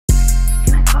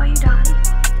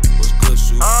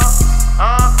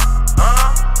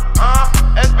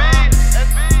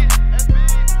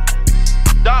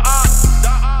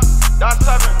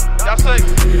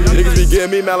get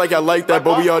me mad like I like that,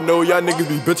 but we all know y'all niggas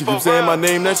be bitches. Keep saying my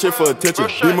name, that shit for attention.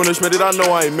 Beam on the Schmidt, I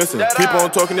know I ain't missing. Keep on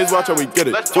talking this, watch how we get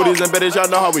it. 40s embedded, y'all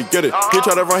know how we get it. He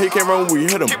try to run, he can't run when we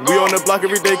hit him. We on the block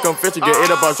every day, come fishing. Get ate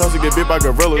up by sharks and get bit by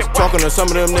gorillas. Talking to some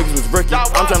of them niggas was Ricky.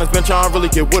 I'm trying to spend time, really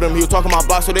get with him. He was talking my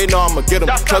block, so they know I'ma get him.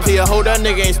 Chuck he a hoe, that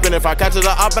nigga ain't spinning. If I catch it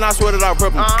up, and I swear that I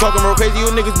rip him. Talking real crazy, you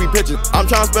niggas be pitching. I'm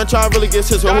trying to spend time, really get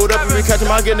shit. So hold up, if we catch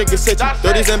him, I get niggas sitchin'.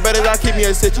 30s embedded, I keep me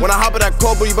a stitch. When I hop in that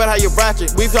car, but you better have your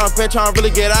ratchet. We trying to spend time, really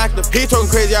get active. He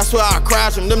talking crazy, I swear I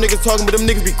crash him. Them niggas talking, but them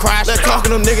niggas be crashing. That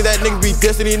talking them niggas, that niggas be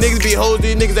dissing. These niggas be hoes,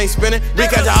 these niggas ain't spinning. We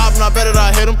catch a hop, and I better that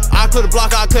I hit him. I clear the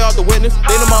block, I clear out the witness.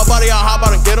 They know my body, I hop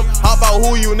out and get him. Hop out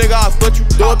who you, nigga, I split you.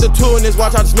 Do up the two in this,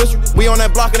 watch I dismiss you. We on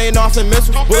that block and they know I send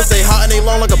missiles. Bullets stay hot and they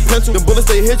long like a pencil. The bullets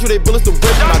they hit you, they bullets to rip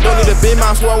you. I don't need a beam,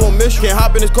 I swear I won't miss you. Can't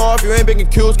hop in this car if you ain't big and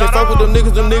cues. Can't fuck with them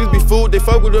niggas be food. They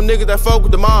fuck with them niggas that fuck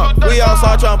with the mob. We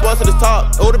outside trying to bust to the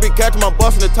top. Older be catching my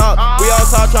bust in the top. We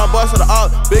outside trying to bust to the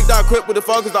op. Big dot crip with the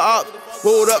fuck is the op.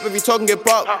 Hold up if you talking get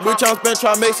popped. We tryna spend,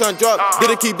 tryna make something drop.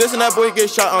 Did it keep this and that boy get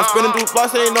shot. I'm spinning through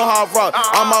blocks, they ain't know how I rock.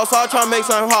 I'm outside tryna make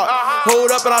something hot. Hold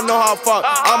up and I know how I fuck.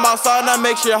 I'm outside and I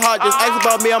make shit hot. Just ask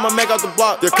about me, I'ma make out the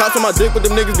block. They're cops on my dick, but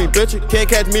them niggas be bitchin'. Can't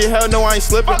catch me, hell no, I ain't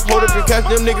slipping. Hold up, you catch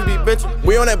them niggas be bitchin'.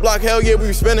 We on that block, hell yeah, we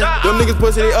be spinning. Them niggas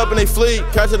pussy, they up and they flee.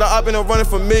 Catch it up and they running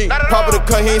for me. Pop of the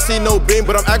cut, he ain't see no beam,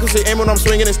 but I'm accuracy aiming when I'm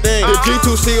swinging this thing. The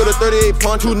G2C or the 38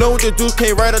 punch. Who know what the dudes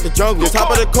came right out the jungle. Just top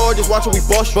of the car, just watch what we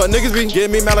boss. But niggas be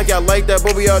getting me mad like I like that,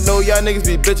 but we all know y'all niggas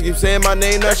be bitches. Keep saying my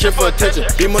name, that shit for attention.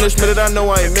 Beam on the Schmidt, I know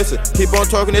I ain't missing. Keep on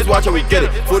talking this, watch how we get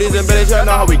it. 40s embedded, y'all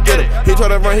know how we get it. He try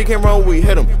to run, he can't run when we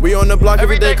hit him. We on the block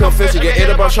every day, come fishing. Get ate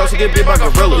up by sharks and get bit by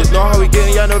gorillas. Just know how we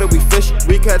getting, y'all know that we fishing.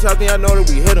 We catch out, y'all know that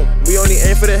we hit him. We only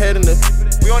aim for the head and the.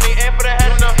 We only aim for the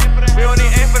head and the. We only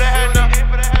aim for the head and the.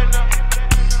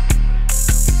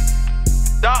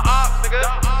 Dot ops, nigga.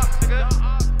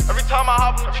 Every time I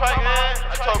hop on the track, man,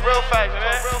 I talk real facts,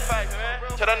 man.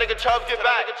 Tell that nigga Chubbs get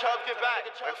back. And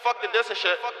fuck the diss and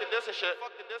shit.